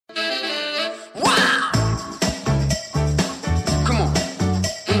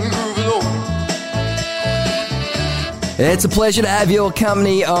It's a pleasure to have your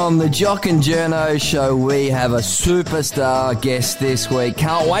company on the Jock and Journo show. We have a superstar guest this week.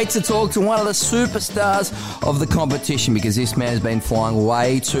 Can't wait to talk to one of the superstars of the competition because this man has been flying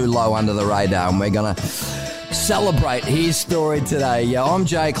way too low under the radar, and we're going to celebrate his story today. Yeah, I'm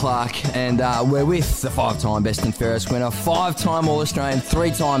Jay Clark, and we're with the 5-time Best and Fairest winner, 5-time All-Australian,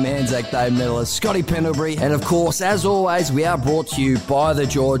 3-time Anzac Day medalist, Scotty Pendlebury. And of course, as always, we are brought to you by The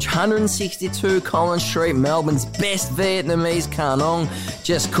George, 162 Collins Street, Melbourne's best Vietnamese Kanong.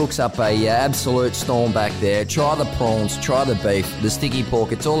 Just cooks up a absolute storm back there. Try the prawns, try the beef, the sticky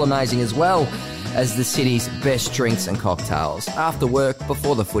pork. It's all amazing, as well as the city's best drinks and cocktails. After work,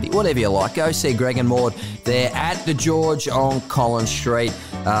 before the footy, whatever you like, go see Greg and Maud. They're at The George on Collins Street.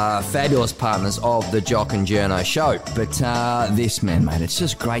 Fabulous partners of the Jock and Journo show. But this man, mate, it's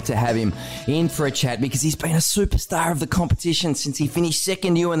just great to have him in for a chat because he's been a superstar of the competition since he finished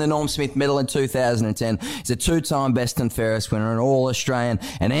second year in the Norm Smith medal in 2010. He's a 2-time Best and Fairest winner, an All-Australian,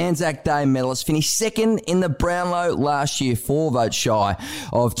 an Anzac Day medalist. Finished second in the Brownlow last year, 4 votes shy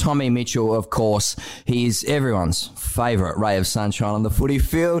of Tommy Mitchell, of course. He is everyone's favourite ray of sunshine on the footy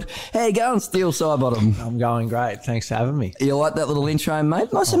field. How you going, Steele Sidebottom? I'm going great. Thanks for having me. You like that little intro, mate?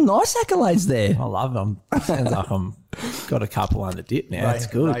 Some nice accolades there. I love them. Sounds like I'm got a couple under dip now. That's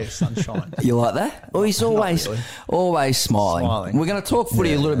good. Ray of sunshine. You like that? Well, he's always smiling. We're going to talk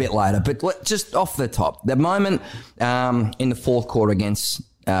footy a little bit later, but just off the top, the moment in the fourth quarter against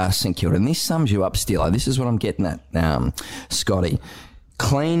St Kilda, and this sums you up, Steele. This is what I'm getting at, Scotty.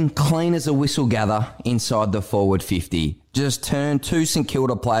 Clean as a whistle gather inside the forward 50. Just turned 2 St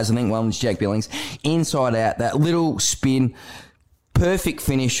Kilda players, I think one was Jack Billings, inside out. That little spin, perfect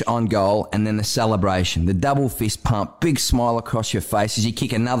finish on goal, and then the celebration, the double fist pump, big smile across your face as you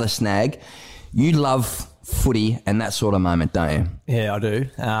kick another snag. You love footy and that sort of moment, don't you? Yeah, I do.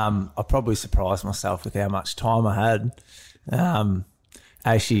 I probably surprised myself with how much time I had.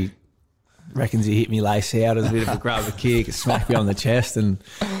 Actually reckons he hit me lace out as a bit of a grubber kick. It smacked me on the chest, and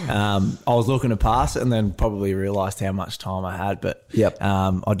I was looking to pass it and then probably realised how much time I had. But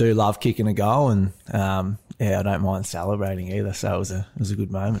I do love kicking a goal, and I don't mind celebrating either. So it was a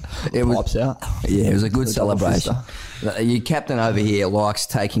good moment. It was a good celebration. Your captain over here likes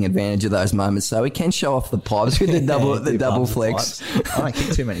taking advantage of those moments, so he can show off the pipes with the double flex. I don't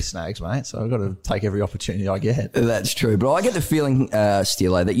kick too many snags, mate, so I've got to take every opportunity I get. That's true, but I get the feeling,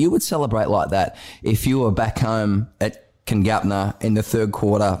 Steele, that you would celebrate like that if you were back home at Kingapna in the third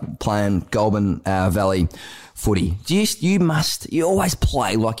quarter playing Goulburn Valley footy. You always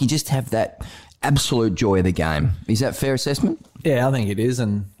play like you just have that absolute joy of the game. Is that a fair assessment? Yeah, I think it is,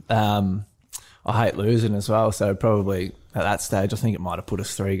 and I hate losing as well, so probably at that stage I think it might have put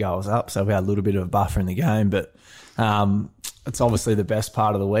us 3 goals up, so we had a little bit of a buffer in the game, but it's obviously the best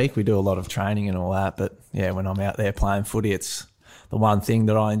part of the week. We do a lot of training and all that, but yeah, when I'm out there playing footy, it's the one thing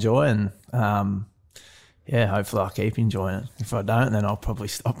that I enjoy, and hopefully I'll keep enjoying it. If I don't, then I'll probably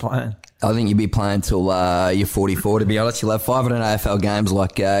stop playing. I think you'll be playing till you're 44, to be honest. You'll have 500 AFL games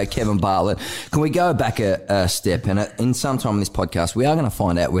like Kevin Bartlett. Can we go back a step? And in some time in this podcast, we are going to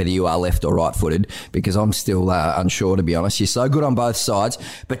find out whether you are left or right-footed, because I'm still unsure, to be honest. You're so good on both sides.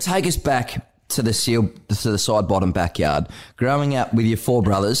 But take us back to the Sidebottom backyard. Growing up with your 4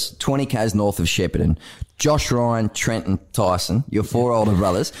 brothers, 20 k's north of Shepparton, Josh, Ryan, Trent and Tyson, your 4 older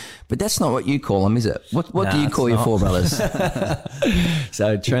brothers. But that's not what you call them, is it? What do you call your 4 brothers?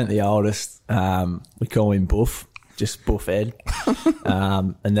 So Trent, the oldest, we call him Buff, just Buff Ed.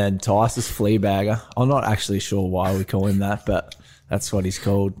 And then Tyson's Fleabagger. I'm not actually sure why we call him that, but that's what he's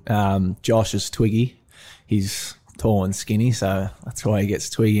called. Josh is Twiggy. He's tall and skinny, so that's why he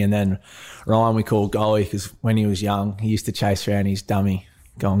gets Twiggy. And then Ryan we call Golly, because when he was young, he used to chase around his dummy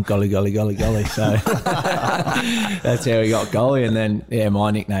going golly, golly, golly, golly. So that's how we got Golly. And then, my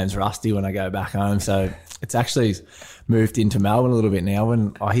nickname's Rusty when I go back home. So it's actually moved into Melbourne a little bit now.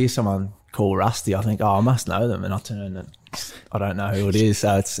 When I hear someone call Rusty, I think, I must know them. And I turn and I don't know who it is.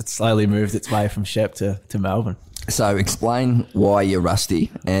 So it's slowly moved its way from Shep to Melbourne. So explain why you're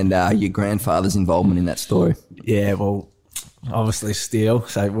Rusty and your grandfather's involvement in that story. Yeah, well, obviously Steele.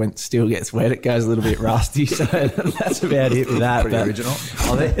 So when Steele gets wet, it goes a little bit rusty. So that's about it with that. Pretty original.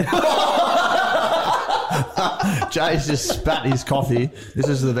 Jay's just spat his coffee. This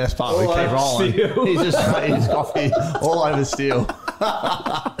is the best part. We keep rolling. He's just spat his coffee all over Steele.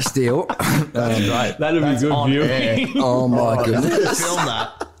 Steele. Great. That'd be good viewing. Oh my goodness. Film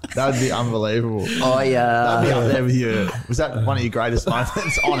that. That would be unbelievable. That'd be up there with you. Was that one of your greatest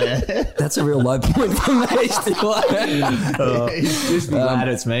moments on air? That's a real low point for me, Steele. Just be glad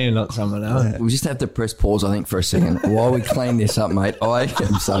it's me and not someone else. We'll just have to press pause, I think, for a second while we clean this up, mate. I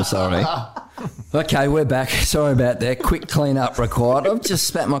am so sorry. Okay, we're back. Sorry about that. Quick clean up required. I've just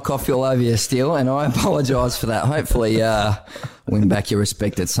spat my coffee all over you, Steele, and I apologise for that. Hopefully, win back your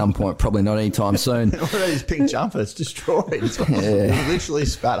respect at some point. Probably not anytime soon. What are these pink jumpers? Destroyed. You literally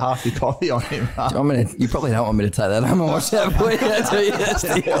spat half your coffee on him. You probably don't want me to take that home and watch that for you,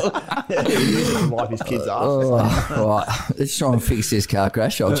 Steele. He used to wipe his kids' ass. Right, let's try and fix this car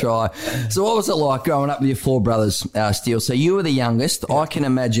crash. I'll try. So what was it like growing up with your four brothers, Steele? So you were the youngest. I can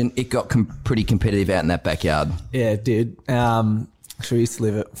imagine it got pretty competitive out in that backyard. Yeah, it did. So we used to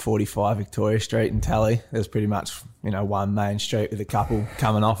live at 45 Victoria Street in Tally. There's pretty much, one main street with a couple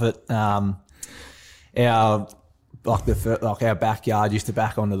coming off it. Our backyard used to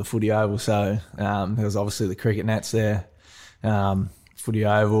back onto the footy oval, so there was obviously the cricket nets there. Footy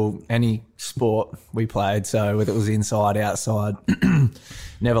oval, any sport we played, so whether it was inside, outside,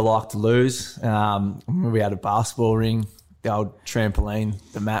 never liked to lose. We had a basketball ring, the old trampoline,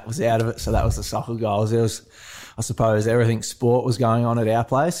 the mat was out of it, so that was the soccer goals. There was, I suppose, everything sport was going on at our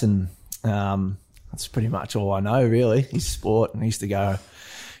place, and that's pretty much all I know really, is sport. And I used to go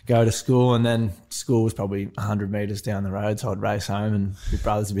to school, and then school was probably 100 metres down the road, so I'd race home and my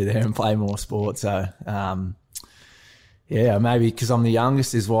brothers would be there and play more sport. So maybe because I'm the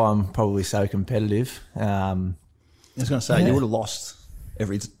youngest is why I'm probably so competitive. I was going to say, you would have lost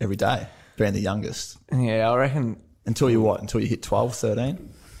every day being the youngest. Yeah, I reckon. Until you hit 12,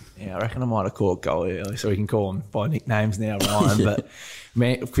 13? Yeah, I reckon I might have caught goalie early, so we can call them by nicknames now, Ryan. But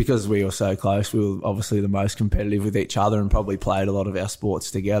because we were so close, we were obviously the most competitive with each other and probably played a lot of our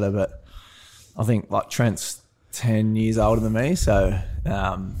sports together. But I think Trent's 10 years older than me, so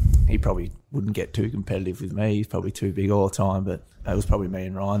he probably wouldn't get too competitive with me. He's probably too big all the time, but it was probably me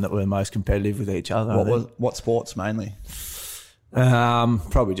and Ryan that were most competitive with each other. What sports mainly?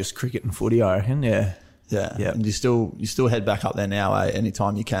 Probably just cricket and footy, I reckon, yeah. Yeah. And you still head back up there now,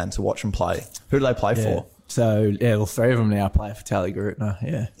 anytime you can to watch them play. Who do they play for? So, three of them now play for Tally Garutna,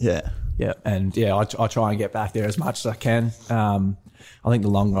 Yeah. Yeah, and I try and get back there as much as I can. I think the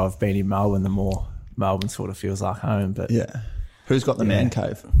longer I've been in Melbourne, the more Melbourne sort of feels like home. But yeah. Who's got the man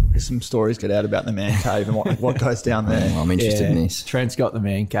cave? There's some stories get out about the man cave and what goes down there. I'm interested in this. Trent's got the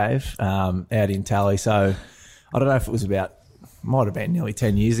man cave out in Tally. So I don't know if it was might have been nearly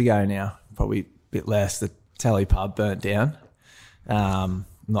 10 years ago now, probably bit less. The Tally pub burnt down. I'm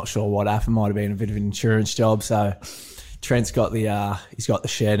not sure what happened. Might have been a bit of an insurance job. So Trent's got he's got the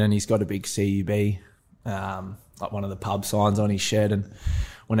shed, and he's got a big CUB, like one of the pub signs on his shed. And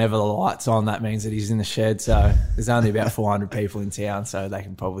whenever the light's on, that means that he's in the shed. So there's only about 400 people in town, so they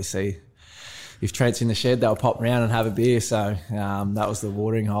can probably see if Trent's in the shed, they'll pop around and have a beer. So that was the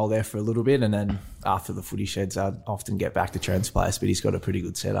watering hole there for a little bit. And then after the footy sheds, I'd often get back to Trent's place, but he's got a pretty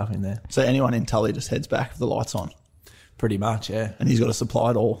good setup in there. So anyone in Tully just heads back with the lights on? Pretty much, yeah. And he's got to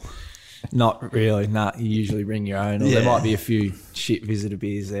supply it all? Not really, no. You usually bring your own. Or there might be a few shit visitor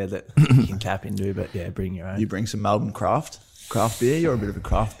beers there that you can tap into, but yeah, bring your own. You bring some Melbourne craft beer? You're a bit of a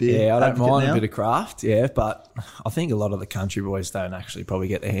craft beer. Yeah, I don't mind a bit of craft, but I think a lot of the country boys don't actually probably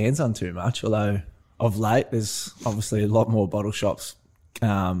get their hands on too much, although of late there's obviously a lot more bottle shops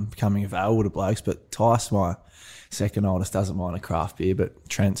becoming available to blokes, but Tice, my second oldest, doesn't mind a craft beer, but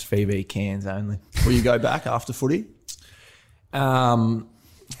Trent's VB cans only. Will you go back after footy?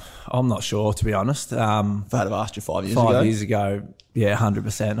 I'm not sure, to be honest. If I had have asked you 5 years ago. 5 years ago,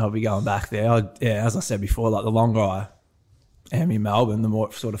 100%, I'll be going back there. As I said before, like the longer I am in Melbourne, the more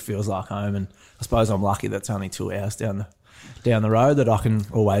it sort of feels like home. And I suppose I'm lucky that's only 2 hours down the road that I can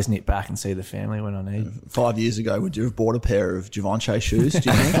always nip back and see the family when I need. 5 years ago, would you have bought a pair of Givenchy shoes, do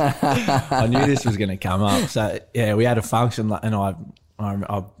you think? I knew this was going to come up. So, we had a function and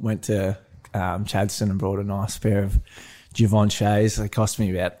I went to Chadstone and brought a nice pair of Givenchy's. They cost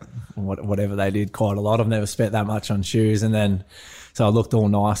me about whatever they did, quite a lot. I've never spent that much on shoes. And then, so I looked all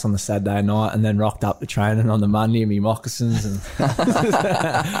nice on the Saturday night and then rocked up the training on the Monday in my moccasins. And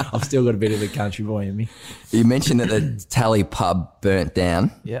I've still got a bit of the country boy in me. You mentioned that the Tally pub burnt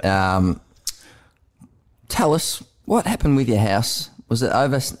down. Yeah. Tell us, what happened with your house? Was it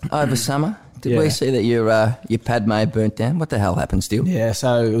over summer? Did we see that your Padme burnt down? What the hell happened, Steele? Yeah,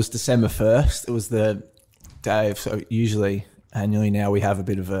 so it was December 1st. It was the day, so usually annually now we have a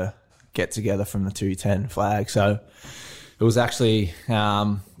bit of a get-together from the 210 flag. So it was actually,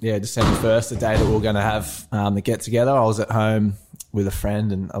 December 1st, the day that we were going to have the get-together. I was at home with a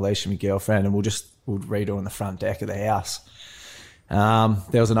friend and Alicia, my girlfriend, and we're redoing the front deck of the house.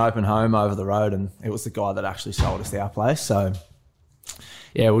 There was an open home over the road, and it was the guy that actually sold us our place. So,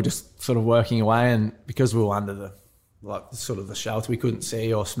 we're just sort of working away, and because we were under the shelter, we couldn't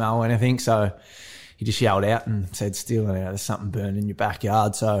see or smell anything. So he just yelled out and said, "Steele, there's something burning in your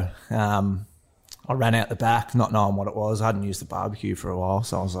backyard." So I ran out the back, not knowing what it was. I hadn't used the barbecue for a while,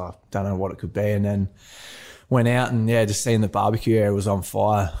 so I was like, don't know what it could be. And then went out and, just seeing the barbecue area was on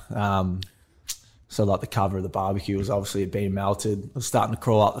fire. So, like, the cover of the barbecue was obviously being melted. I was starting to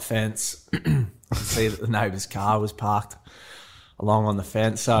crawl up the fence. I could see that the neighbour's car was parked along on the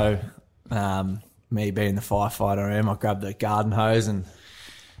fence. So, me being the firefighter I am, I grabbed the garden hose and,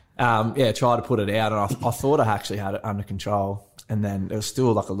 tried to put it out. And I thought I actually had it under control. And then there was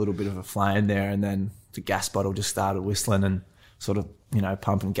still like a little bit of a flame there. And then the gas bottle just started whistling and sort of,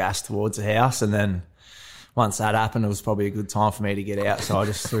 pumping gas towards the house. And then once that happened, it was probably a good time for me to get out. So I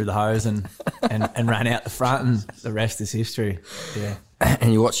just threw the hose and ran out the front, and the rest is history. Yeah.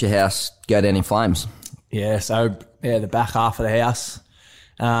 And you watched your house go down in flames. Yeah. So, the back half of the house,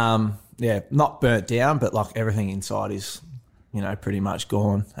 not burnt down, but like everything inside is, pretty much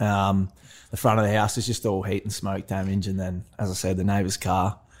gone. The front of the house is just all heat and smoke damage. And then, as I said, the neighbour's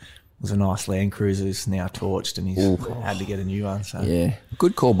car was a nice Land Cruiser. It's now torched, and he's had to get a new one. So. Yeah.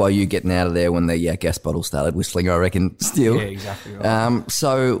 Good call by you getting out of there when the gas bottle started whistling, I reckon, still. Yeah, exactly right.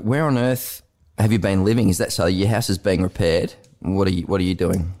 So where on earth have you been living? Is that so your house is being repaired? What are you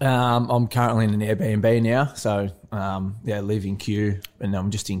doing? I'm currently in an Airbnb now. So, live in Kew, and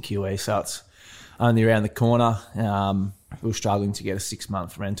I'm just in QE. So it's only around the corner. We were struggling to get a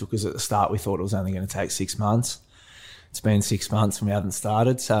 6-month rental because at the start we thought it was only going to take 6 months. It's been 6 months and we haven't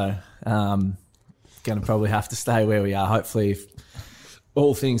started, so going to probably have to stay where we are. Hopefully, if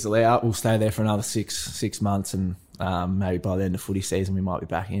all things allow, we'll stay there for another six months, and maybe by the end of footy season we might be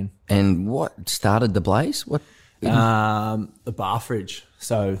back in. And what started the blaze? What? The bar fridge.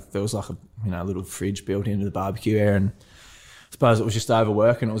 So there was like a little fridge built into the barbecue area, and I suppose it was just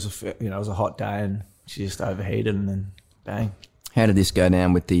overworking. It was it was a hot day, and she just overheated, and then bang. How did this go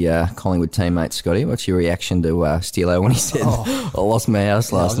down with the Collingwood teammate, Scotty? What's your reaction to Steele when he said, I lost my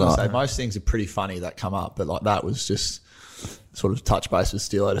house last night? Say, most things are pretty funny that come up, but like that was just sort of touch base with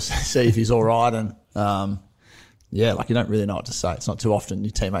Steele to see if he's all right. And you don't really know what to say. It's not too often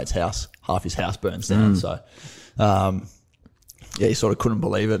your teammate's house, half his house burns down. So, you sort of couldn't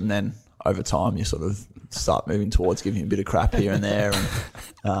believe it. And then over time, you sort of start moving towards giving him a bit of crap here and there.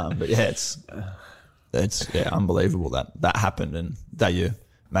 And, but yeah, it's unbelievable that happened and that you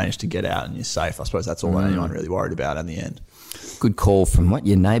managed to get out and you're safe. I suppose that's all that anyone really worried about in the end. Good call from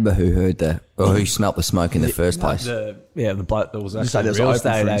your neighbour who heard who smelt the smoke in the first place. The bloke that was actually there's real open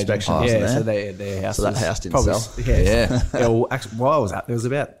estate for agent. inspection, So their house. So that house didn't sell. Actually, while I was out, there was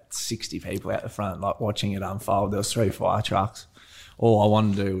about 60 people out the front, like watching it unfold. There was 3 fire trucks. All I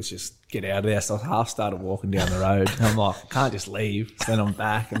wanted to do was just get out of there. So I half started walking down the road. And I'm like, I can't just leave. So then I'm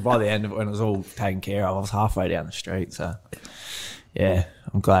back. And by the end of it, when it was all taken care of, I was halfway down the street. So, yeah,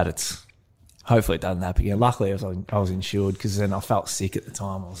 I'm glad hopefully it doesn't happen again. Luckily, I was insured because then I felt sick at the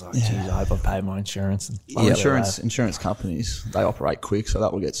time. I was like, geez, I hope I paid my insurance. Insurance companies, they operate quick, so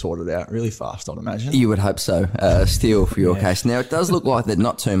that will get sorted out really fast, I'd imagine. You would hope so, Steele, for your case. Now, it does look like that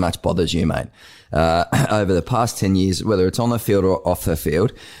not too much bothers you, mate. Over the past 10 years, whether it's on the field or off the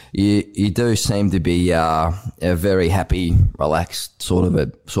field, you do seem to be a very happy, relaxed sort of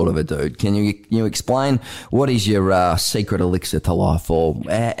a dude. Can you explain what is your secret elixir to life, or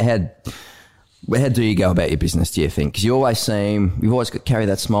how do you go about your business, do you think? Because you've always got carry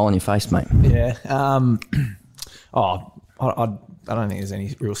that smile on your face, mate. Yeah. I don't think there's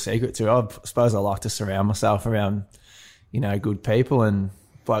any real secret to it. I suppose I like to surround myself around, good people and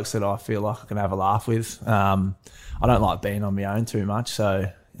blokes that I feel like I can have a laugh with. I don't like being on my own too much.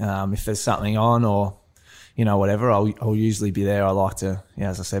 So if there's something on or, whatever, I'll usually be there. I like to,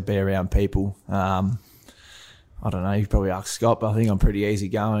 as I said, be around people. I don't know, you probably ask Scott, but I think I'm pretty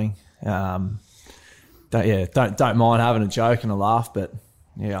easygoing. Don't mind having a joke and a laugh, but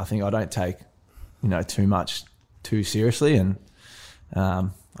I think I don't take too much too seriously, and I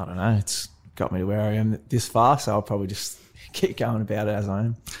don't know, it's got me to where I am this far, so I'll probably just keep going about it as I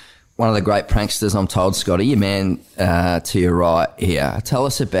am. One of the great pranksters, I'm told, Scotty, your man to your right here. Tell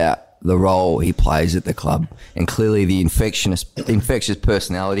us about the role he plays at the club and clearly the infectious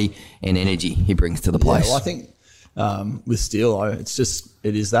personality and energy he brings to the place. Yeah, well, I think with Steele, it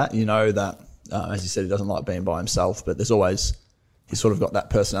is that, that, as you said, he doesn't like being by himself, but he's sort of got that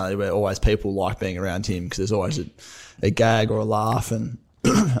personality where always people like being around him because there's always a gag or a laugh. And,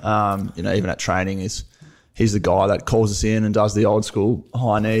 even at training, he's the guy that calls us in and does the old school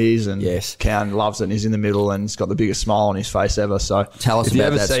high knees, and Cowan loves it, and he's in the middle and he's got the biggest smile on his face ever. So tell us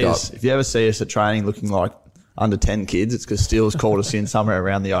about that, Scott. If you ever see us at training looking like under 10 kids, it's because Steele's called us in somewhere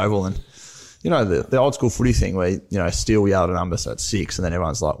around the oval, and the old school footy thing where, Steele yelled a number, so it's 6, and then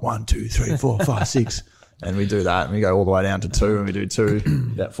everyone's like 1, 2, 3, 4, 5, 6. And we do that, and we go all the way down to 2, and we do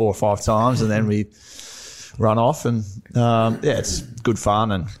 2 about 4 or 5 times, and then we run off, and it's good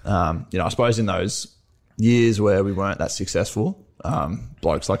fun. And I suppose in those years where we weren't that successful,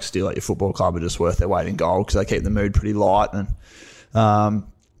 blokes like Steele at your football club are just worth their weight in gold because they keep the mood pretty light, and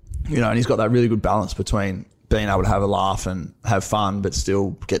and he's got that really good balance between being able to have a laugh and have fun, but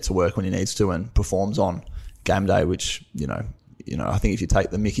still get to work when he needs to and performs on game day, which I think if you take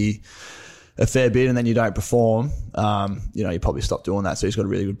the mickey a fair bit and then you don't perform, you probably stop doing that. So he's got a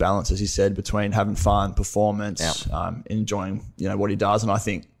really good balance, as he said, between having fun, performance, enjoying, what he does. And I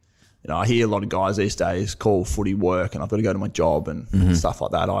think, I hear a lot of guys these days call footy work and I've got to go to my job and stuff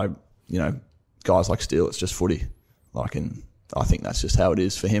like that. Guys like Steele, it's just footy. And I think that's just how it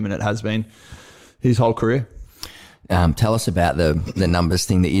is for him, and it has been his whole career. Tell us about the numbers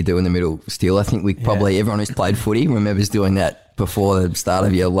thing that you do in the middle, Steele. I think everyone who's played footy remembers doing that before the start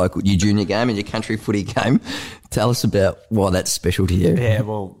of your junior game and your country footy game. Tell us about why that's special to you. Yeah,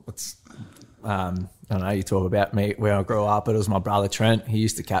 well, it's I don't know, you talk about me where I grew up, but it was my brother Trent. He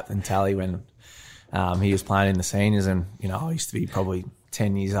used to captain tally when he was playing in the seniors, and I used to be probably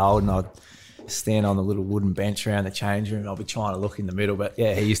 10 years old, and I'd stand on the little wooden bench around the change room and I'll be trying to look in the middle. But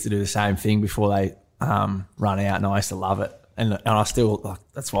yeah, he used to do the same thing before they run out, and I used to love it, and I still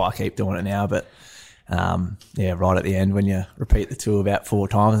that's why I keep doing it now. But right at the end when you repeat the 2 about 4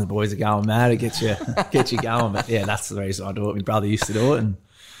 times and the boys are going mad, it gets you going. But yeah, that's the reason I do it. My brother used to do it, and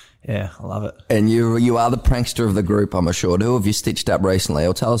yeah, I love it. And you are the prankster of the group, I'm assured. Who have you stitched up recently?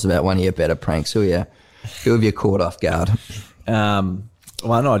 Or tell us about one of your better pranks. Who have you caught off guard?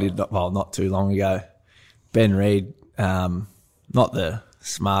 One I did not too long ago. Ben Reid, not the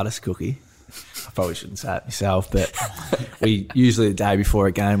smartest cookie. I probably shouldn't say it myself, but we usually the day before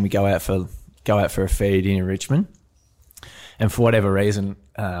a game we go out for a feed in Richmond, and for whatever reason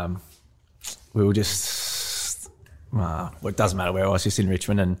we were just it doesn't matter where I was, just in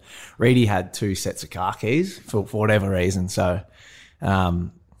Richmond, and Reedy had 2 sets of car keys for whatever reason. So I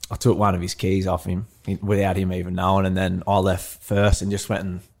took one of his keys off him without him even knowing, and then I left first and just went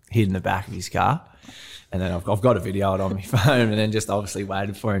and hid in the back of his car. And then I've got a video of it on my phone, and then just obviously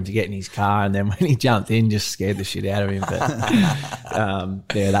waited for him to get in his car, and then when he jumped in, just scared the shit out of him.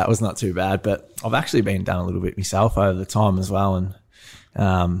 But that was not too bad. But I've actually been done a little bit myself over the time as well, and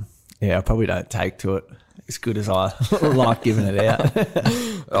I probably don't take to it as good as I like giving it out.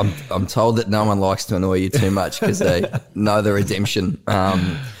 I'm told that no one likes to annoy you too much because they know the redemption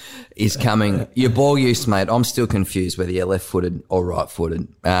is coming. Your ball use, mate, I'm still confused whether you're left-footed or right-footed.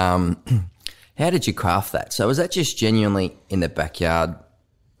 How did you craft that? So was that just genuinely in the backyard,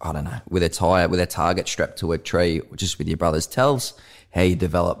 I don't know, with a target strapped to a tree, or just with your brothers? Tell us how you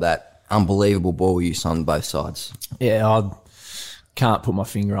developed that unbelievable ball use on both sides. Yeah, I can't put my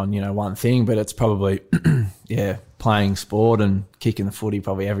finger on, one thing, but it's probably, playing sport and kicking the footy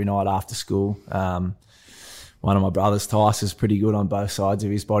probably every night after school. One of my brothers, Tice, is pretty good on both sides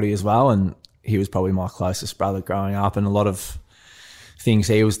of his body as well, and he was probably my closest brother growing up, and a lot of things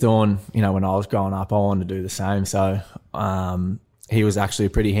he was doing, when I was growing up, I wanted to do the same. So he was actually a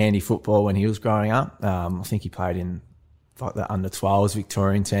pretty handy footballer when he was growing up. I think he played in the under-12s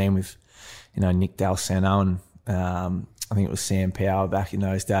Victorian team with, Nick Dalseno, and I think it was Sam Power back in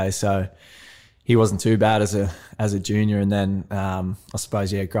those days. So he wasn't too bad as a junior. And then I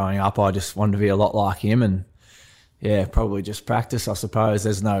suppose, growing up, I just wanted to be a lot like him, and probably just practice, I suppose.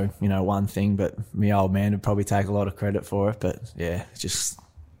 There's no, one thing, but my old man would probably take a lot of credit for it. But it's just.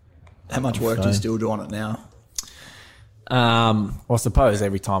 How much work do you still do on it now? I suppose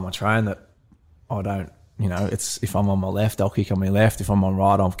every time I train that I don't, it's if I'm on my left, I'll kick on my left. If I'm on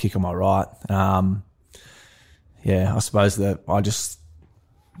right, I'll kick on my right. I suppose that I just,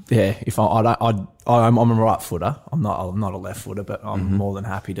 if I'm a right footer. I'm not a left footer, but I'm more than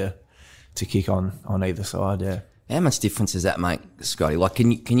happy to kick on either side. Yeah. How much difference does that make, Scotty?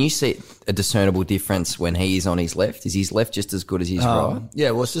 Can you see a discernible difference when he is on his left? Is his left just as good as his right?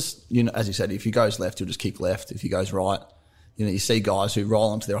 Yeah, well, it's just, as you said, if he goes left, he'll just kick left. If he goes right, you see guys who roll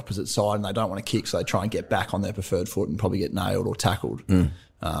onto their opposite side and they don't want to kick, so they try and get back on their preferred foot and probably get nailed or tackled.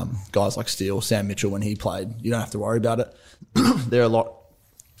 Guys like Steele, Sam Mitchell, when he played, you don't have to worry about it. They're a lot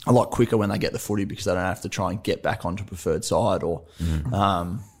quicker when they get the footy because they don't have to try and get back onto preferred side or...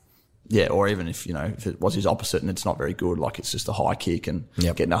 or even if it was his opposite and it's not very good, it's just a high kick and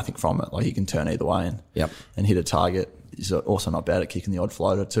get nothing from it. He can turn either way and hit a target. He's also not bad at kicking the odd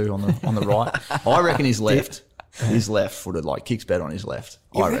floater too on the right. I reckon his left-footed kicks better on his left.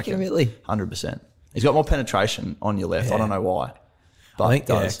 I reckon really 100%. He's got more penetration on your left. I don't know why. But I think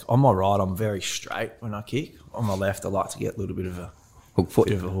on my right I'm very straight when I kick. On my left I like to get a little bit of a hook foot,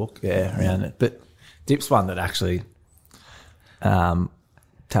 around it. But Dip's one that actually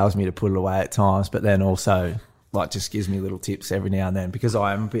tells me to put it away at times, but then also like just gives me little tips every now and then because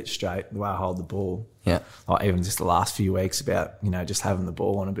I am a bit straight the way I hold the ball. Yeah. Like even just the last few weeks about, you know, just having the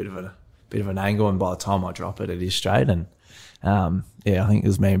ball on a bit of an angle, and by the time I drop it, it is straight. And I think it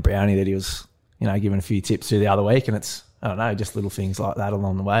was me and Brownie that he was, you know, giving a few tips through the other week, and it's, I don't know, just little things like that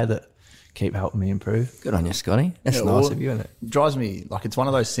along the way that keep helping me improve. Good on you, Scotty. That's nice of you, isn't it? It drives me, like, it's one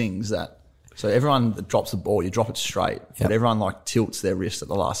of those things that, so everyone that drops the ball, you drop it straight, but everyone like tilts their wrist at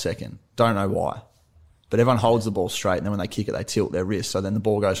the last second. Don't know why. But everyone holds the ball straight, and then when they kick it, they tilt their wrist. So then the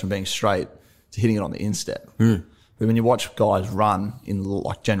ball goes from being straight to hitting it on the instep. But when you watch guys run in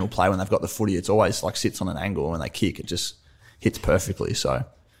like general play when they've got the footy, it's always like sits on an angle, and when they kick, it just hits perfectly. So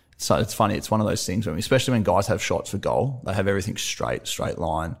it's funny. It's one of those things, especially when guys have shots for goal, they have everything straight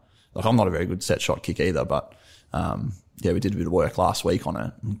line. Like, I'm not a very good set shot kick either, but we did a bit of work last week on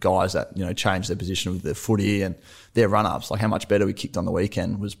it. And guys that, you know, changed their position with their footy and their run-ups, like how much better we kicked on the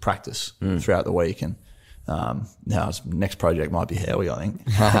weekend was practice throughout the week. And now his next project might be Howie, I think,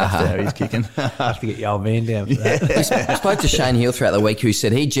 after how he's kicking. I have to get your old man down for that. I spoke to Shane Hill throughout the week, who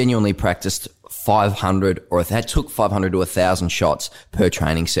said he genuinely practiced 500 or that took 500 to 1,000 shots per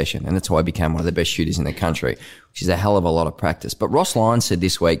training session, and that's why he became one of the best shooters in the country, which is a hell of a lot of practice. But Ross Lyons said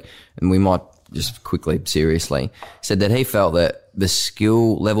this week, and we might just quickly, seriously, said that he felt that the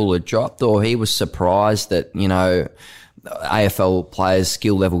skill level had dropped, or he was surprised that, you know, AFL players'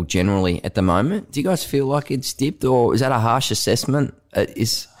 skill level generally at the moment. Do you guys feel like it's dipped, or is that a harsh assessment?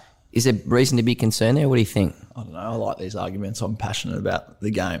 Is there reason to be concerned there? What do you think? I don't know. I like these arguments. I'm passionate about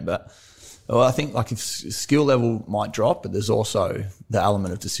the game, but I think like if skill level might drop, but there's also the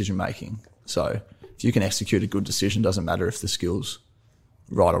element of decision making. So if you can execute a good decision, doesn't matter if the skill's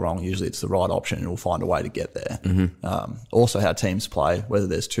right or wrong. Usually it's the right option, and we'll find a way to get there. Also how teams play, whether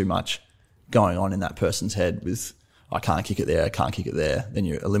there's too much going on in that person's head with, I can't kick it there, I can't kick it there, then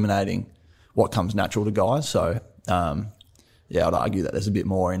you're eliminating what comes natural to guys. So, I'd argue that there's a bit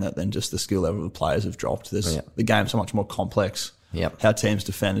more in it than just the skill level of the players have dropped. The game's so much more complex. How teams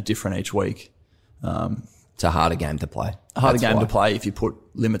defend are different each week. It's a harder game to play. To play if you put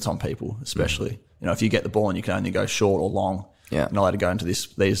limits on people, especially. You know, if you get the ball and you can only go short or long, you're not allowed to go into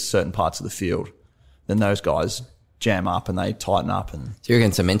these certain parts of the field, then those guys jam up and they tighten up. And so you're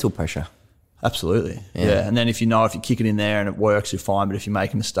against some mental pressure. Absolutely. Yeah. And then if you kick it in there and it works, you're fine. But if you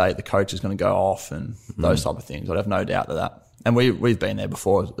make a mistake, the coach is going to go off and those type of things. I'd have no doubt of that. And we've been there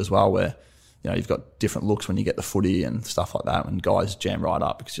before as well, where, you know, you've got different looks when you get the footy and stuff like that, when guys jam right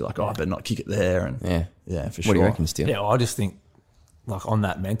up because you're like, I better not kick it there. And for sure. What do you reckon, Steele? Yeah, well, I just think, like, on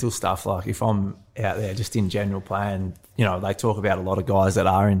that mental stuff, like if I'm out there just in general play, and, you know, they talk about a lot of guys that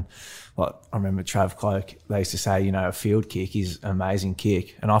are in, like, I remember Trav Cloak, they used to say, you know, a field kick is an amazing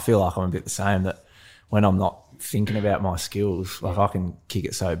kick. And I feel like I'm a bit the same, that when I'm not thinking about my skills, like I can kick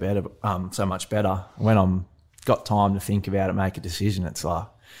it so much better. When I'm got time to think about it, make a decision, it's like,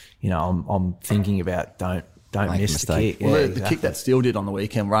 you know, I'm thinking about don't miss the kick. Well, the kick that Steele did on the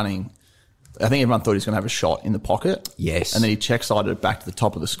weekend running, I think everyone thought he was going to have a shot in the pocket. Yes. And then he check-sided it back to the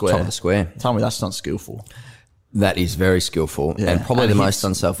top of the square. Tell me that's not skillful. That is very skillful and probably the most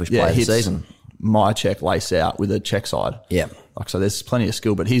unselfish play of the season. My check lace out with a check side. Yeah. Like, so there's plenty of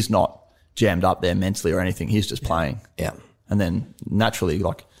skill, but he's not jammed up there mentally or anything. He's just playing. Yeah. And then naturally,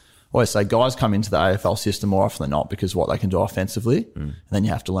 like I always say, guys come into the AFL system more often than not because of what they can do offensively, and then you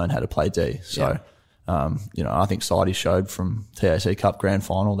have to learn how to play D. So, you know, I think Sidey showed from TAC Cup Grand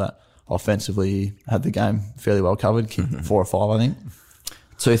Final that offensively he had the game fairly well covered, kicked 4 or 5, I think.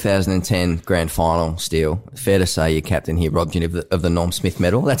 2010 Grand Final, Steele. Fair to say your captain here robbed you of the Norm Smith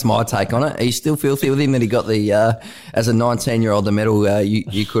medal. That's my take on it. Are you still filthy with him that he got the, as a 19-year-old, the medal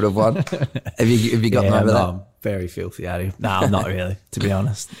you could have won? Have you gotten over that? I'm very filthy at him. No, I'm not really, to be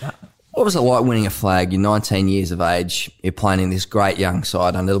honest. No. What was it like winning a flag? You're 19 years of age. You're playing in this great young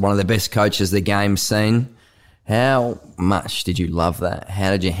side under one of the best coaches the game's seen. How much did you love that? How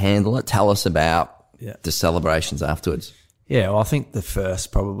did you handle it? Tell us about the celebrations afterwards. Yeah, well, I think the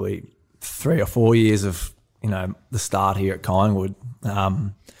first probably 3 or 4 years of, you know, the start here at Collingwood,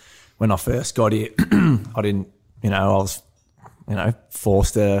 when I first got here, I didn't, you know, I was, you know,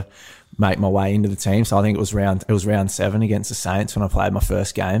 forced to make my way into the team. So I think it was round 7 against the Saints when I played my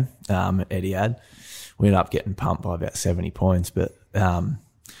first game at Etihad. We ended up getting pumped by about 70 points, but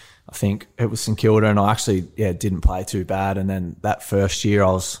I think it was St Kilda, and I actually didn't play too bad. And then that first year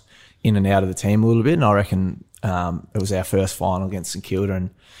I was in and out of the team a little bit, and I reckon it was our first final against St Kilda,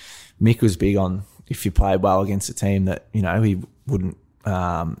 and Mick was big on if you played well against a team that, you know, he wouldn't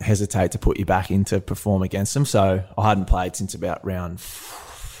hesitate to put you back in to perform against them. So I hadn't played since about round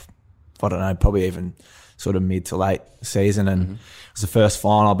I don't know, probably even sort of mid to late season. And it was the first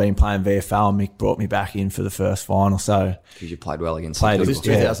final. I've been playing VFL, and Mick brought me back in for the first final. So Because you played well against Was this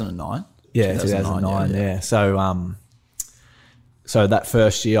 2009? Yeah, 2009. Yeah. So that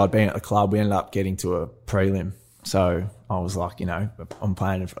first year I'd been at the club, we ended up getting to a prelim. So I was like, I'm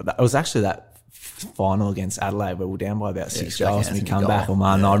playing. It was actually that final against Adelaide where we were down by about 6 goals, and we come back. And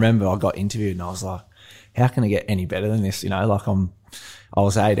I remember I got interviewed, and I was like, how can I get any better than this? I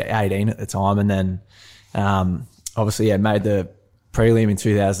was 18 at the time, and then obviously made the prelim in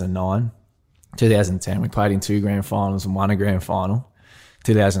 2009. 2010 we played in 2 grand finals and won a grand final.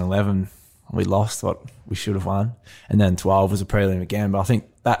 2011 we lost what we should have won, and then 12 was a prelim again. But I think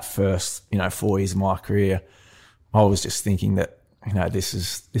that first 4 years of my career, I was just thinking that this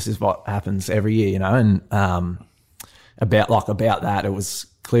is what happens every year, and about that, it was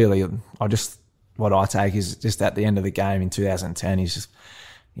clearly what I take is just at the end of the game in 2010 is just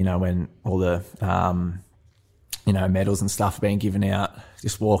when all the medals and stuff are being given out,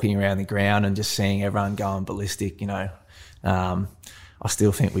 just walking around the ground and just seeing everyone going ballistic. I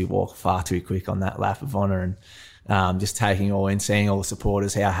still think we walked far too quick on that lap of honour, and just taking all in, seeing all the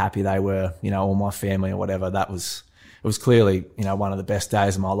supporters, how happy they were, all my family or whatever. It was clearly, one of the best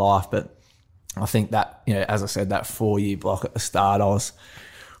days of my life. But I think that, as I said, that 4-year block at the start, I was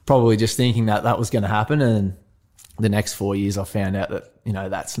probably just thinking that was going to happen. And the next 4 years I found out that,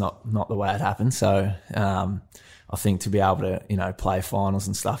 that's not the way it happened. So I think to be able to, play finals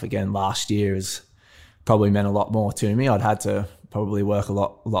and stuff again last year has probably meant a lot more to me. I'd had to probably work a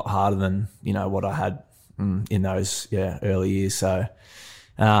lot harder than, what I had in those early years. So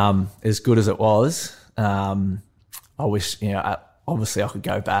as good as it was, I wish, obviously I could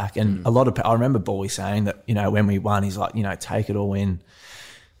go back. And I remember Bowie saying that, when we won, he's like, take it all in.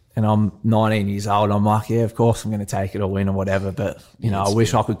 And I'm 19 years old. I'm like, yeah, of course I'm going to take it all in or whatever. But, I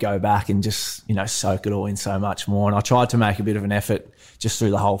wish I could go back and just, soak it all in so much more. And I tried to make a bit of an effort just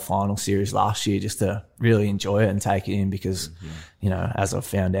through the whole final series last year just to really enjoy it and take it in because, as I've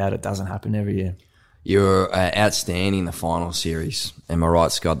found out, it doesn't happen every year. You were outstanding in the final series. Am I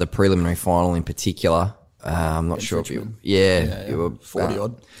right, Scott? The preliminary final in particular. I'm not sure if you... Yeah, you were...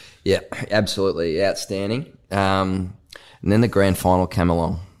 40-odd. Yeah, absolutely outstanding. And then the grand final came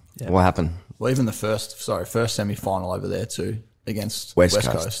along. Yeah. What happened? Well, even the first semi-final over there too against West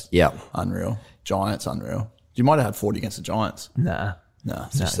Coast. Yeah. Unreal. Giants, unreal. You might have had 40 against the Giants. Nah.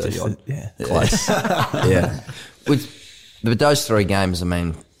 It's just 30-odd. Close. Yeah. But those 3 games,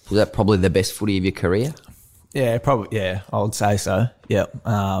 was that probably the best footy of your career? Yeah, probably. Yeah, I would say so. Yeah.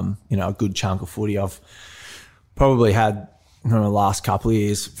 A good chunk of footy. I've probably had in the last couple of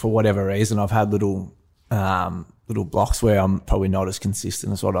years, for whatever reason, I've had little blocks where I'm probably not as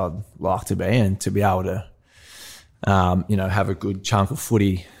consistent as what I'd like to be, and to be able to, have a good chunk of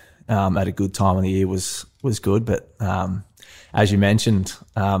footy at a good time of the year was good. But as you mentioned,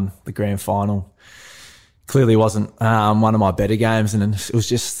 the grand final clearly wasn't one of my better games, and it was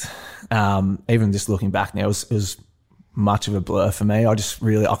just even just looking back now, it was much of a blur for me. I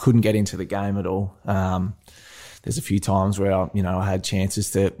couldn't get into the game at all. There's a few times where I had chances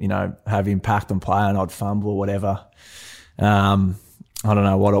to have impact on play and I'd fumble or whatever. I don't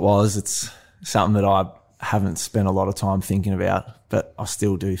know what it was. It's something that I haven't spent a lot of time thinking about, but I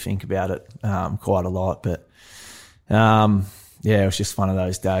still do think about it quite a lot. But it was just one of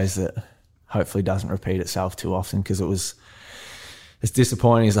those days that hopefully doesn't repeat itself too often, because it was as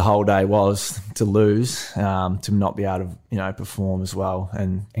disappointing as the whole day was to lose, to not be able to perform as well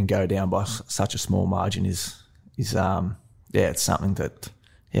and go down by such a small margin is it's something that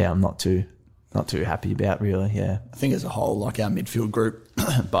I'm not too happy about, really. Yeah, I think as a whole, like our midfield group,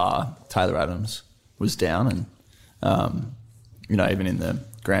 bar Taylor Adams was down, and even in the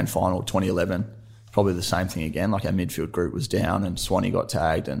grand final 2011, probably the same thing again. Like our midfield group was down, and Swanee got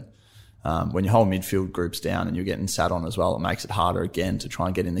tagged, and when your whole midfield group's down and you're getting sat on as well, it makes it harder again to try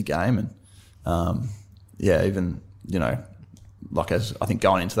and get in the game. And as I think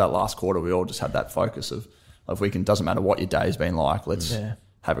going into that last quarter, we all just had that focus of we can, doesn't matter what your day's been like, let's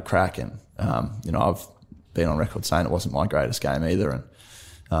have a crack. And I've been on record saying it wasn't my greatest game either.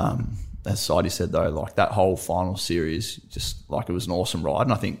 And as Sidey said though, like that whole final series, just like it was an awesome ride.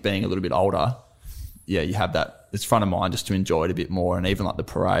 And I think being a little bit older, you have that, it's front of mind just to enjoy it a bit more. And even like the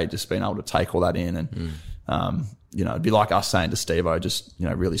parade, just being able to take all that in. And it'd be like us saying to Steve-O, just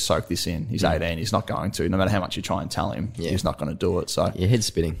really soak this in. He's 18, he's not going to, no matter how much you try and tell him, he's not going to do it. So your head's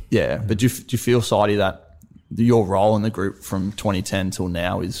spinning. Yeah, but do you feel, Sidey, that your role in the group from 2010 till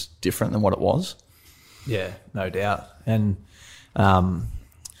now is different than what it was? Yeah, no doubt. And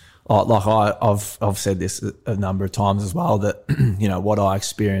I've said this a number of times as well, that, you know, what I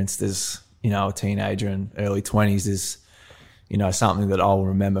experienced as, you know, a teenager in early 20s is, you know, something that I'll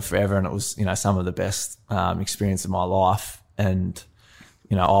remember forever. And it was, you know, some of the best experience of my life. And,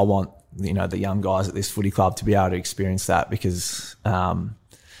 you know, I want, you know, the young guys at this footy club to be able to experience that, because,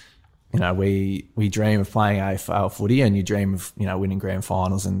 you know, we dream of playing AFL footy, and you dream of, you know, winning grand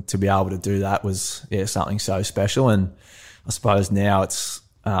finals, and to be able to do that was, yeah, something so special. And I suppose now it's,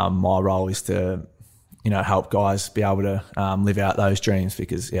 my role is to, you know, help guys be able to live out those dreams,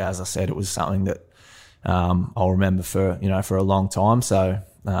 because, yeah, as I said, it was something that I'll remember for, you know, for a long time. So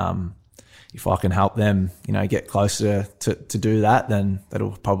if I can help them, you know, get closer to do that, then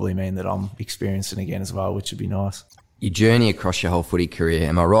that'll probably mean that I'm experiencing again as well, which would be nice. Your journey across your whole footy career,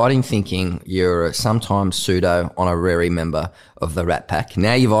 am I right in thinking you're a sometimes pseudo honorary member of the Rat Pack?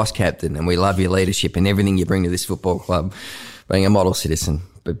 Now you're vice captain, and we love your leadership and everything you bring to this football club, being a model citizen.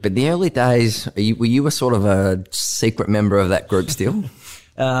 But the early days, were you a sort of a secret member of that group still?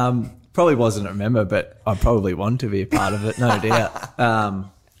 Probably wasn't a member, but I probably wanted to be a part of it, no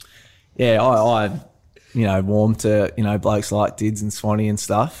doubt. Yeah, I you know, warmed to, you know, blokes like Dids and Swanee and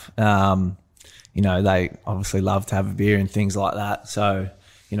stuff. You know, they obviously love to have a beer and things like that. So,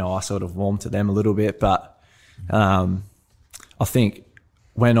 you know, I sort of warmed to them a little bit. But I think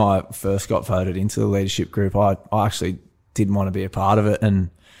when I first got voted into the leadership group, I actually didn't want to be a part of it.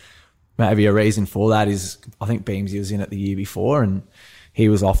 And maybe a reason for that is, I think Beamsy was in it the year before, and he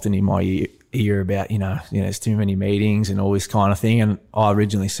was often in my ear about, you know, there's too many meetings and all this kind of thing. And I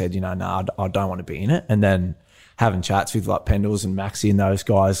originally said, you know, no, I don't want to be in it. And then having chats with like Pendles and Maxi and those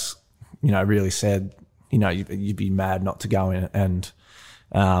guys, you know, really said, you know, you'd be mad not to go in it. And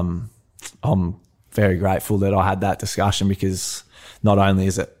I'm very grateful that I had that discussion, because not only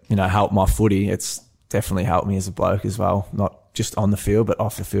is it, you know, helped my footy, it's definitely helped me as a bloke as well, not just on the field, but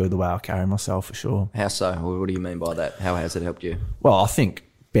off the field, the way I carry myself, for sure. How so? What do you mean by that? How has it helped you? Well, I think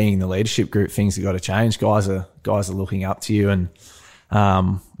being in the leadership group, things have got to change. Guys are looking up to you and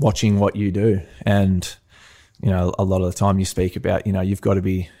watching what you do. And, you know, a lot of the time you speak about, you know, you've got to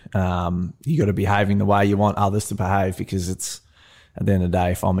be behaving the way you want others to behave, because it's, at the end of the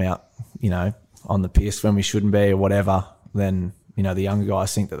day, if I'm out, you know, on the piss when we shouldn't be or whatever, then, you know, the younger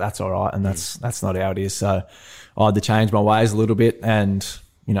guys think that that's all right, and that's not how it is. So I had to change my ways a little bit, and,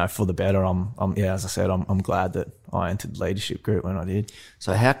 you know, for the better. I'm as I said, I'm glad that I entered the leadership group when I did.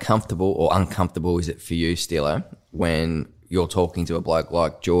 So how comfortable or uncomfortable is it for you, Steelo, when you're talking to a bloke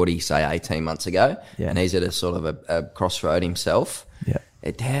like Geordie, say 18 months ago, and he's at a sort of a crossroad himself? Yeah.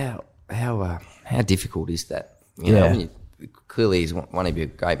 How difficult is that? You know, when clearly he's one of your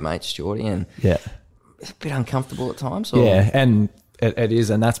great mates, Geordie, and it's a bit uncomfortable at times. Or? Yeah, and it is,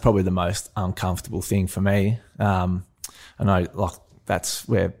 and that's probably the most uncomfortable thing for me. I know, like, that's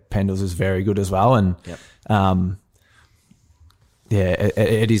where Pendles is very good as well, and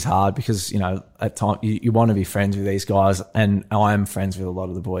it is hard, because, you know, at times you want to be friends with these guys, and I am friends with a lot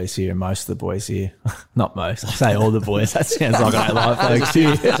of the boys here, and most of the boys here, not most, I say all the boys. That sounds like I don't like folks.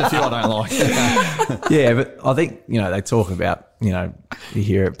 There's a few I don't like. Yeah, but I think, you know, they talk about, you know, you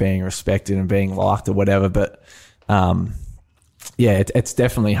hear it being respected and being liked or whatever, but it's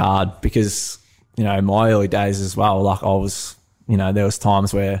definitely hard, because, you know, in my early days as well, like, I was, you know, there was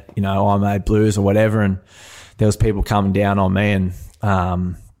times where, you know, I made blues or whatever, and there was people coming down on me, and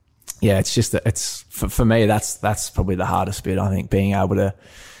it's just that it's for me, that's probably the hardest bit. I think, being able to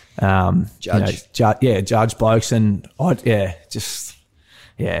judge, judge blokes, and I think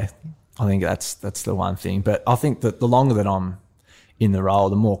that's the one thing. But I think that the longer that I'm in the role,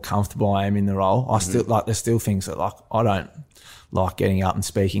 the more comfortable I am in the role. I still like, there's still things that, like, I don't like getting up and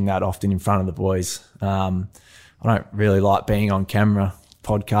speaking that often in front of the boys. I don't really like being on camera.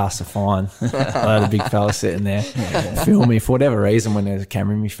 Podcasts are fine. I had a big fella sitting there film me for whatever reason. When there's a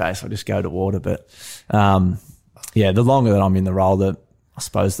camera in my face, I just go to water. But the longer that I'm in the role, I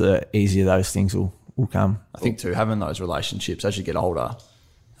suppose the easier those things will come. I think too, having those relationships as you get older,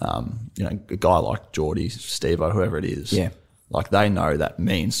 you know, a guy like Geordie, Steve, or whoever it is, like, they know that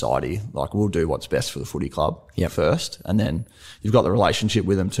me and Sidey, like, we'll do what's best for the footy club first, and then you've got the relationship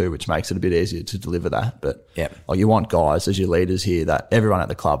with them too, which makes it a bit easier to deliver that. But like, you want guys as your leaders here, that everyone at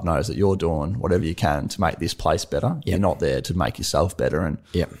the club knows that you're doing whatever you can to make this place better. You're not there to make yourself better and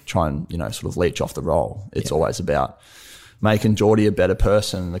try and, you know, sort of leech off the role. It's always about making Geordie a better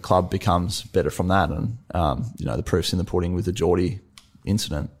person, and the club becomes better from that. And you know, the proof's in the pudding with the Geordie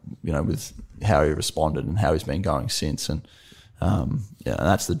incident, you know, with how he responded and how he's been going since. And and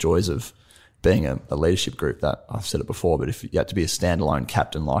that's the joys of being a leadership group. That I've said it before, but if you had to be a standalone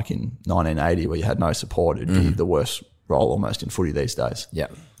captain like in 1980, where you had no support, it'd be the worst role almost in footy these days. Yeah,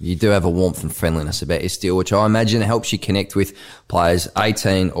 you do have a warmth and friendliness about your Steele, which I imagine helps you connect with players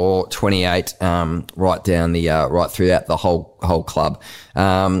 18 or 28, right down the right throughout the whole club.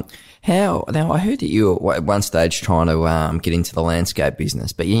 Now I heard that you were at one stage trying to get into the landscape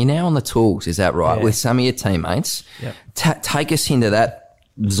business, but you're now on the tools. Is that right? Yeah. With some of your teammates. Yep. Take us into that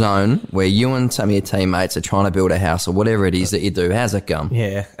zone where you and some of your teammates are trying to build a house or whatever it is that you do. How's it going?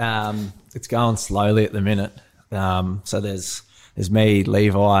 Yeah, it's going slowly at the minute. So there's me,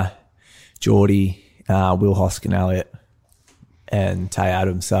 Levi, Geordie, Will Hoskin Elliott, and Tay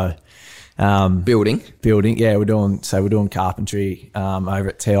Adams. So Building. yeah, we're doing carpentry over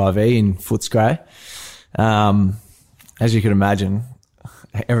at TIV in Footscray. As you can imagine,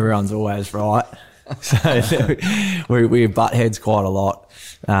 everyone's always right. So we butt heads quite a lot.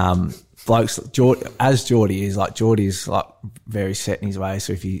 Blokes, Geordie's like very set in his way.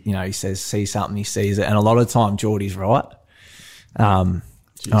 So if he see something, he sees it, and a lot of the time Geordie's right.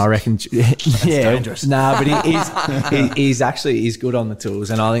 I reckon, yeah, dangerous. Nah, but he's good on the tools,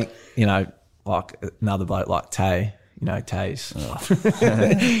 and I think like another bloke like Tay. Tay's.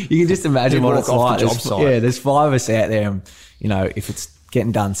 You can just imagine what it's like. There's 5 of us out there, and if it's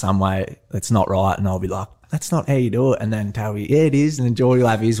getting done some way, it's not right, and I'll be like, that's not how you do it. And then Tay will be, yeah, it is. And then Geordie will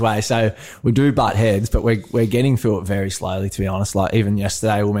have his way. So we do butt heads, but we're getting through it very slowly, to be honest. Like even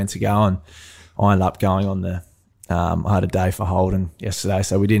yesterday we were meant to go, and I ended up going on I had a day for Holden yesterday.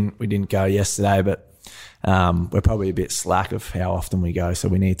 So we didn't go yesterday, but we're probably a bit slack of how often we go. So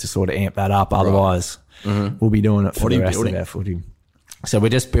we need to sort of amp that up. Otherwise we'll be doing it for the rest of our footy. So we're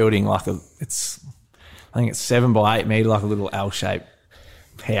just building I think it's 7 by 8 metre, like a little L-shaped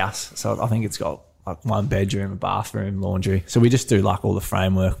house. So I think it's got like 1 bedroom, a bathroom, laundry. So we just do like all the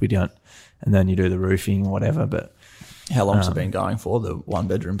framework. We don't, and then you do the roofing or whatever. But how long's it been going for, the 1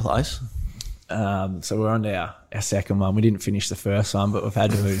 bedroom place? So we're on our second one. We didn't finish the first one, but we've had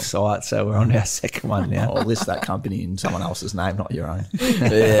to move site, so we're on our second one now. I'll list that company in someone else's name, not your own.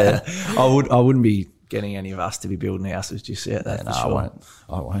 Yeah. I wouldn't be getting any of us to be building houses just yet. That's for sure.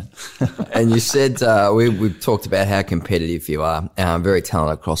 I won't. And you said we've talked about how competitive you are. Very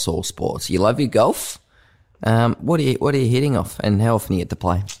talented across all sports. You love your golf. What are you hitting off, and how often do you get to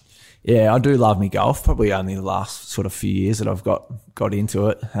play? Yeah, I do love me golf. Probably only the last sort of few years that I've got into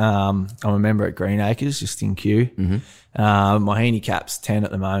it. I'm a member at Greenacres, just in Kew. Mm-hmm. My handicap's 10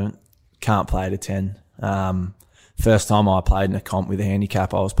 at the moment. Can't play to 10. First time I played in a comp with a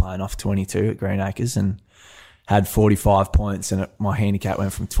handicap, I was playing off 22 at Greenacres and had 45 points, and my handicap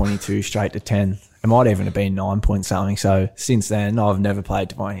went from 22 straight to 10. It might even have been 9 point something. So since then, I've never played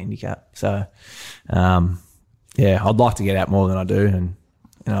to my handicap. So, I'd like to get out more than I do. And,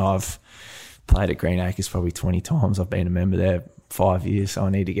 I've played at Greenacres probably 20 times. I've been a member there 5 years. So I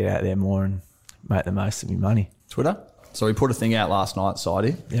need to get out there more and make the most of my money. Twitter. So we put a thing out last night,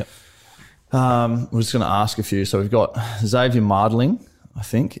 Sidey. Yep. We're just going to ask a few. So we've got Xavier Mardling, I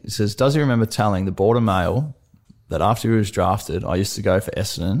think. It says, does he remember telling the Border Mail that after he was drafted, I used to go for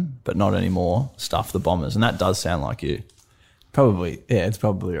Essendon, but not anymore, stuff the Bombers? And that does sound like you. Probably. Yeah, it's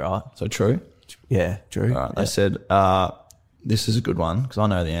probably right. So true? Yeah, true. All right. They said, this is a good one because I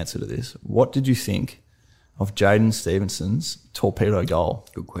know the answer to this. What did you think of Jaden Stevenson's torpedo goal?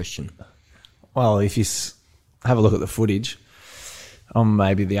 Good question. Well, if you have a look at the footage, I'm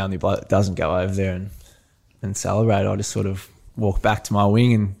maybe the only bloke that doesn't go over there and celebrate. I just sort of walk back to my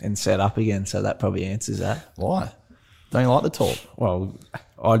wing and set up again. So that probably answers that. Why? Don't you like the torp? Well,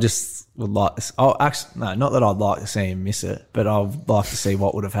 I just would like to... Oh, actually, no, not that I'd like to see him miss it, but I'd like to see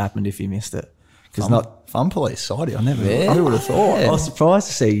what would have happened if he missed it. Fun police, Sidey. Who would have thought? I was surprised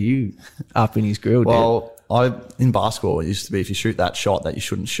to see you up in his grill. Well, in basketball, it used to be if you shoot that shot that you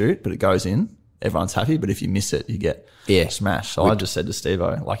shouldn't shoot, but it goes in, everyone's happy. But if you miss it, you get smashed. So I just said to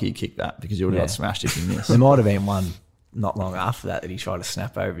Steve-O, lucky you kicked that because you would have got smashed if you missed. There might have been one not long after that he tried to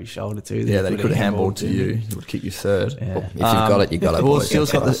snap over his shoulder too. That he could have handballed to you. He would kick you third. Yeah. If you've got it, you've got it. Well,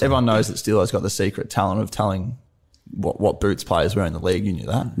 everyone knows that Steele's got the secret talent of telling what boots players wear in the league. You knew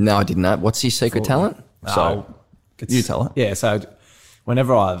that? No, I didn't know. What's his secret talent? So you tell it. Yeah, so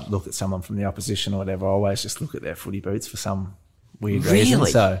whenever I look at someone from the opposition or whatever, I always just look at their footy boots for some weird reason.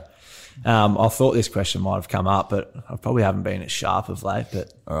 So I thought this question might have come up, but I probably haven't been as sharp of late.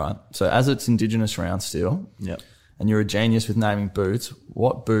 But all right. So as it's Indigenous round still, and you're a genius with naming boots,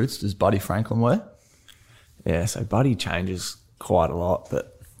 what boots does Buddy Franklin wear? Yeah, so Buddy changes quite a lot,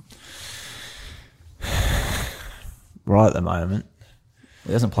 but right at the moment,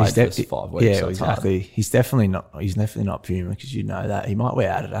 he hasn't played for 5 weeks. Yeah, so exactly. He's definitely not Puma because you know that. He might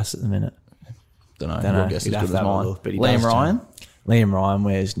wear Adidas at the minute. Don't know. Your guess is good as mine. Look, but Liam Ryan? Liam Ryan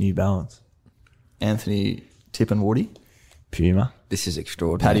wears New Balance. Anthony Tippenwoody? Puma. This is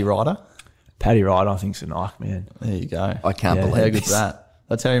extraordinary. Paddy Ryder. Paddy Ryder, I think, is a Nike, man. There you go. I can't Yeah, believe How this. good's that?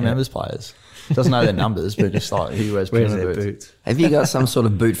 That's how he remembers players. Doesn't know their numbers, but just like he wears Where's Puma their boots. boots? Have you got some sort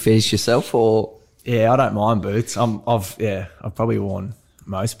of boot fetish yourself, or Yeah, I don't mind boots. I've probably worn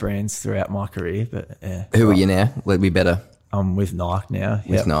most brands throughout my career, but yeah. who are you now? Let me better I'm with Nike now.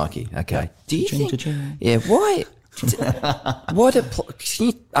 with Yep. Nike. Okay. Do you Cha-ching, think? cha-ching. Yeah. Why? Why do? Can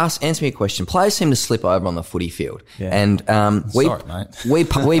you answer me a question? Players seem to slip over on the footy field, Yeah. and Sorry, mate.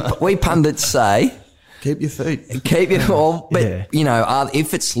 we pundits say Keep your feet. keep your all. But Yeah. you know,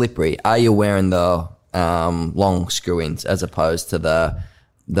 if it's slippery, are you wearing the long screw-ins as opposed to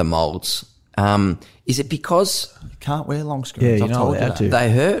the molds? Is it because You can't wear long Yeah, screens. you're I've not told you allowed that. to.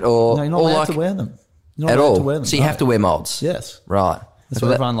 they hurt, or No, you're not or allowed like to wear them. You're not at allowed all? to wear them. So you no. have to wear molds. Yes. Right. That's So what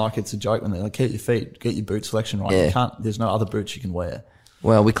that- everyone like. It's a joke when they're like, "Keep your feet, get your boot selection right." Yeah. You can't. There's no other boots you can wear.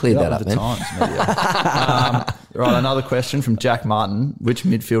 Well, we cleared Get that up with the then. times, media. Right, another question from Jack Martin. Which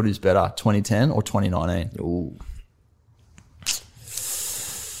midfield is better, 2010 or 2019? Ooh.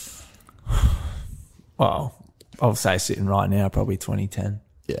 Well, I'll say sitting right now, probably 2010.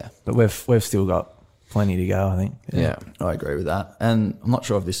 Yeah, But we've still got plenty to go, I think. Yeah. I agree with that. And I'm not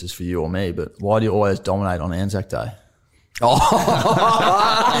sure if this is for you or me, but why do you always dominate on Anzac Day?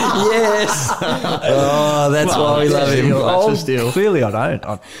 Oh, yes. Oh, that's why we love him. Steele, that's for Steele. Clearly, I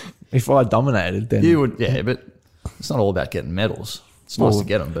don't. If I dominated, then You would, yeah, but it's not all about getting medals. It's nice to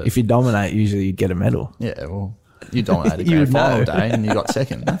get them, but if you dominate, usually you get a medal. yeah, well, you dominated You grand would final know. day and you got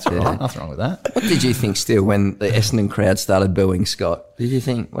second. That's all right. Nothing wrong with that. What did you think, Steele, when the Essendon crowd started booing Scott? Did you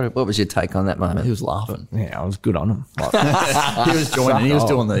think, what was your take on that moment? He was laughing. Yeah, I was good on him. Like, He was joining. He was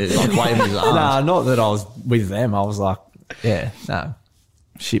doing the like waving his arms. nah, not that I was with them. I was like, yeah, no,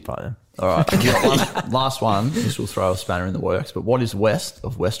 shit by them. All right. Yeah, last one. This will throw a spanner in the works. But what is west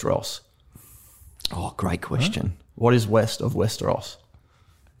of Westeros? Oh, great question. What is west of Westeros?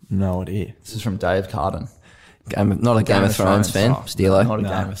 No idea. This is from Dave Carden. Not a Game of Thrones fan, Oh, Steelo. Not a No,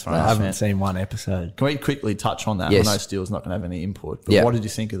 Game of Thrones I haven't fan. seen one episode. Can we quickly touch on that? Yes. I know Steele's not going to have any input, but Yeah. what did you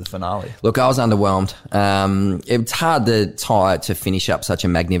think of the finale? Look, I was underwhelmed. It's hard to finish up such a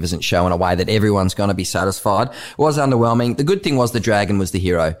magnificent show in a way that everyone's going to be satisfied. It was underwhelming. The good thing was the dragon was the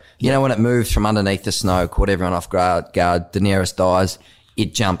hero. You know, when it moves from underneath the snow, caught everyone off guard, Daenerys dies,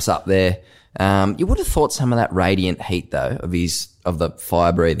 it jumps up there. You would have thought some of that radiant heat, though, of the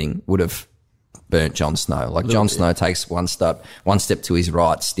fire breathing would have burnt Jon Snow. Like Jon Snow takes one step to his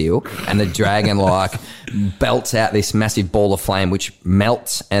right still, and the dragon like belts out this massive ball of flame which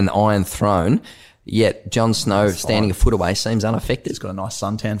melts an Iron Throne. Yet Jon Snow, standing a foot away, seems unaffected. It's got a nice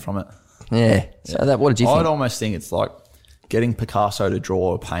suntan from it. Yeah. So what did you I'd think? almost think it's like getting Picasso to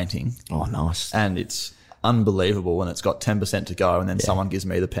draw a painting, Oh, nice. and it's unbelievable when it's got 10% to go, and then someone gives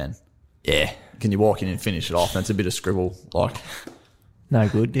me the pen. Yeah. Can you walk in and finish it off? And it's a bit of scribble, like. No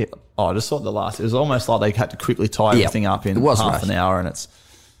good. Yeah. Oh, I just thought it was almost like they had to quickly tie everything up in It was half rushed. an hour, and it's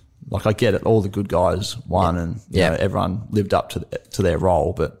like, I get it, all the good guys won, and you Yeah. know, everyone lived up to their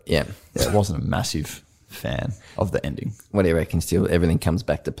role, but Yeah. it wasn't a massive fan of the ending. What do you reckon, Still? Everything comes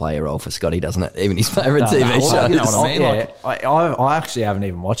back to play a role for Scotty, doesn't it? Even his favourite TV well, shows. you know what I mean? Yeah, I actually haven't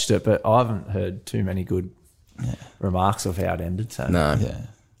even watched it, but I haven't heard too many good remarks of how it ended. So No. Yeah,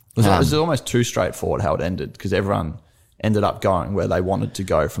 it was almost too straightforward how it ended, because everyone ended up going where they wanted to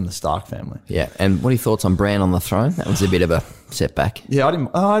go from the Stark family. Yeah. And what are your thoughts on Bran on the throne? That was a bit of a setback. Yeah, I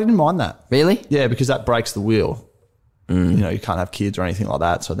didn't mind that. Really? Yeah, because that breaks the wheel. You know, you can't have kids or anything like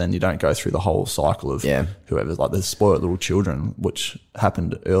that, so then you don't go through the whole cycle of whoever's like the spoiled little children, which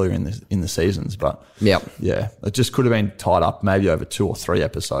happened earlier in the seasons. But Yep. yeah, it just could have been tied up maybe over 2 or 3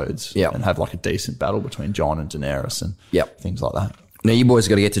 episodes, Yep. and have like a decent battle between Jon and Daenerys and Yep. things like that. Now, you boys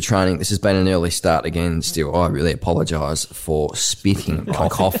got to get to training. This has been an early start again. Still, I really apologise for spitting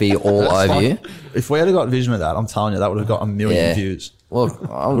coffee all over you. If we had got vision of that, I'm telling you, that would have got a million Yeah. views. Look, Would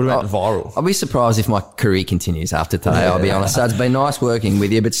have went viral. I'll be surprised if my career continues after today, I'll be honest. So it's been nice working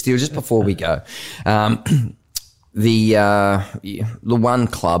with you, but still, just before we go, the one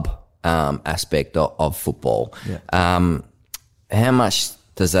club aspect of football, how much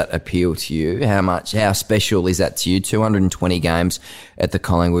does that appeal to you? How special is that to you? 220 games at the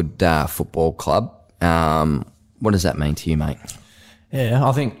Collingwood Football Club. What does that mean to you, mate? yeah,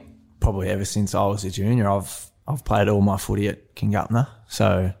 I think probably ever since I was a junior, I've played all my footy at Kingupna.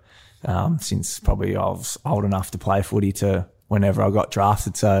 So since probably I was old enough to play footy to whenever I got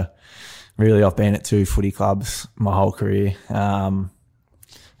drafted. So really, I've been at 2 footy clubs my whole career, and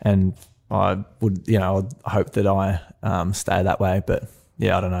I would, I'd hope that I stay that way. But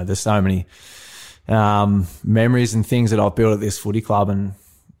yeah, I don't know. There's so many memories and things that I've built at this footy club, and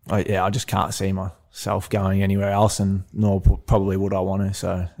I just can't see myself going anywhere else, and nor probably would I want to.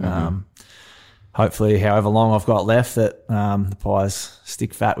 So hopefully, however long I've got left, that the Pies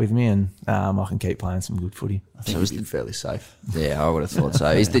stick fat with me, and I can keep playing some good footy. I think it was fairly safe. Yeah, I would have thought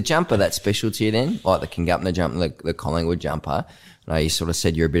so. Is the jumper that special to you then? Like the Kingupna jumper, the Collingwood jumper? I know you sort of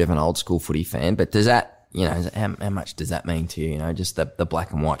said you're a bit of an old school footy fan, but does that, how much does that mean to you? Just the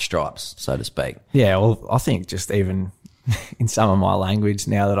black and white stripes, so to speak. Yeah, well, I think just even in some of my language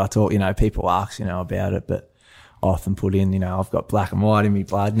now that I talk, people ask, about it, but I often put in, I've got black and white in my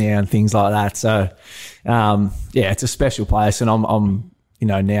blood now and things like that. So, it's a special place, and I'm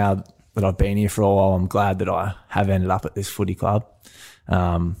now that I've been here for a while, I'm glad that I have ended up at this footy club.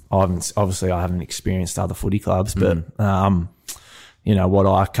 I haven't experienced other footy clubs, but what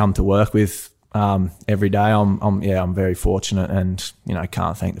I come to work with every day, I'm very fortunate, and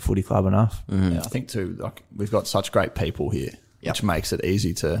can't thank the footy club enough. Yeah, I think too, like, we've got such great people here, which makes it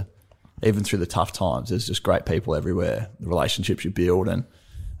easy to, even through the tough times, there's just great people everywhere. The relationships you build, and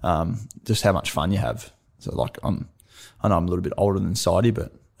just how much fun you have. So like I know I'm a little bit older than Sidey,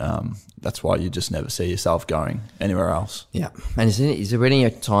 but that's why you just never see yourself going anywhere else. Yeah. And is there any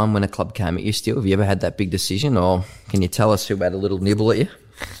time when a club came at you still? Have you ever had that big decision, or can you tell us who had a little nibble at you?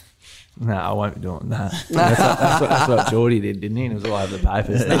 No, I won't be doing that. That's what Geordie did, didn't he? And it was all over the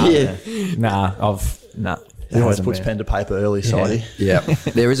papers. He always puts pen to paper early, Sidey. Yeah.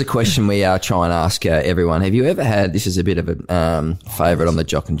 There is a question we try and ask everyone. Have you ever had, this is a bit of a favourite on the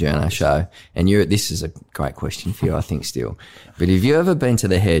Jock and Journo show, and this is a great question for you, I think, still. But have you ever been to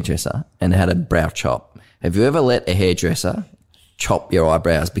the hairdresser and had a brow chop? Have you ever let a hairdresser chop your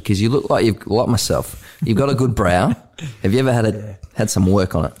eyebrows? Because you look like like myself. You've got a good brow. Have you ever had some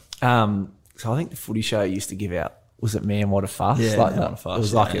work on it? So I think the footy show used to give out, was it Man What a Fuss? Yeah, like Man What a Fuss. It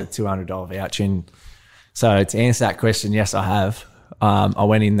was like a $200 voucher. And so to answer that question, yes, I have. I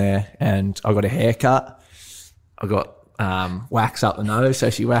went in there and I got a haircut. I got wax up the nose, so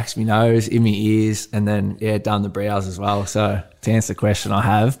she waxed my nose, in my ears, and then done the brows as well. So to answer the question, I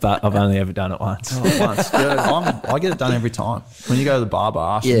have, but I've only ever done it once. Once. I get it done every time. When you go to the barber,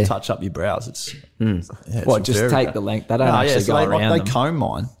 ask them to touch up your brows. It's just take the length. They don't actually go around them. They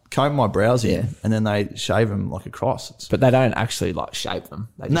comb my brows in, and then they shave them like across. But they don't actually shape them.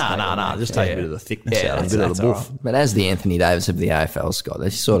 No. Just take a bit of the thickness out, a bit of the boof. Right. But as the Anthony Davis of the AFL, Scott, they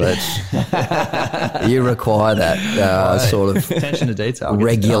sort of you require that sort of attention to detail,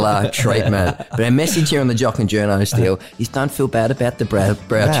 regular treatment. But our message here on the Jock and Journo still is don't feel bad about the brow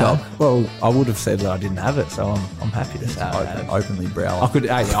chop. Well, I would have said that I didn't have it, so I'm happy to say openly brow. I could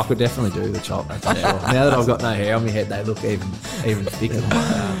definitely do the chop. That's for sure. Now that I've got no hair on my head, they look even thicker.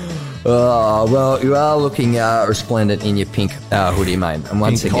 Oh, well, you are looking resplendent in your pink hoodie, mate. And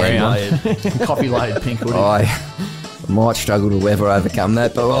once again, coffee-laid pink hoodie. I might struggle to ever overcome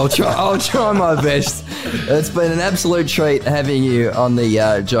that, but I'll try my best. It's been an absolute treat having you on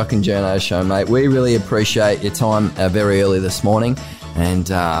the Jock and Journo show, mate. We really appreciate your time very early this morning. And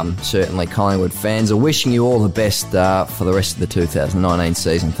certainly Collingwood fans are wishing you all the best for the rest of the 2019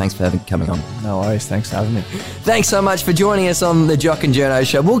 season. Thanks for coming on. No worries. Thanks for having me. Thanks so much for joining us on the Jock and Journo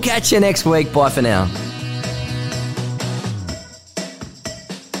show. We'll catch you next week. Bye for now.